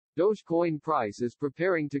Dogecoin price is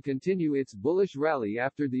preparing to continue its bullish rally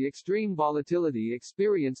after the extreme volatility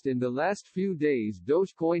experienced in the last few days.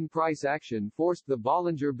 Dogecoin price action forced the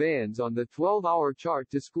Bollinger Bands on the 12-hour chart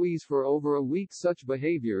to squeeze for over a week. Such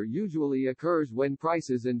behavior usually occurs when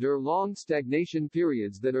prices endure long stagnation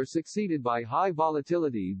periods that are succeeded by high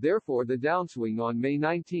volatility. Therefore, the downswing on May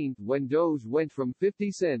 19, when Doge went from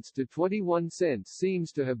 50 cents to 21 cents,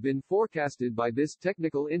 seems to have been forecasted by this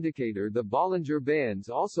technical indicator. The Bollinger Bands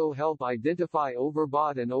also help identify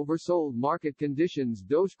overbought and oversold market conditions.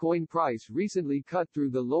 Dogecoin price recently cut through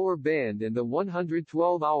the lower band, and the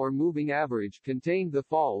 112-hour moving average contained the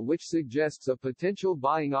fall, which suggests a potential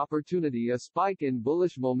buying opportunity. A spike in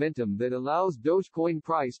bullish momentum that allows Dogecoin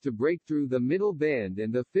price to break through the middle band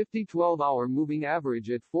and the 50 12-hour moving average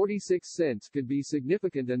at 46 cents could be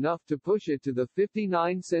significant enough to push it to the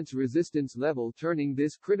 59 cents resistance level. Turning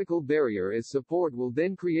this critical barrier as support will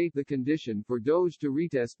then create the condition for Doge to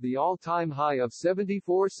retest the all-time high of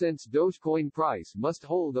 74 cents. Dogecoin price must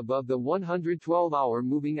hold above the 112-hour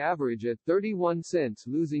moving average at 31 cents.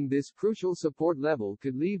 Losing this crucial support level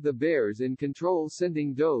could leave the bears in control,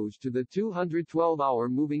 sending Doge to the 212-hour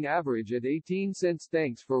moving average at 18 cents.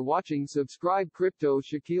 Thanks for watching. Subscribe Crypto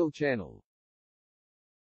Shakeel channel.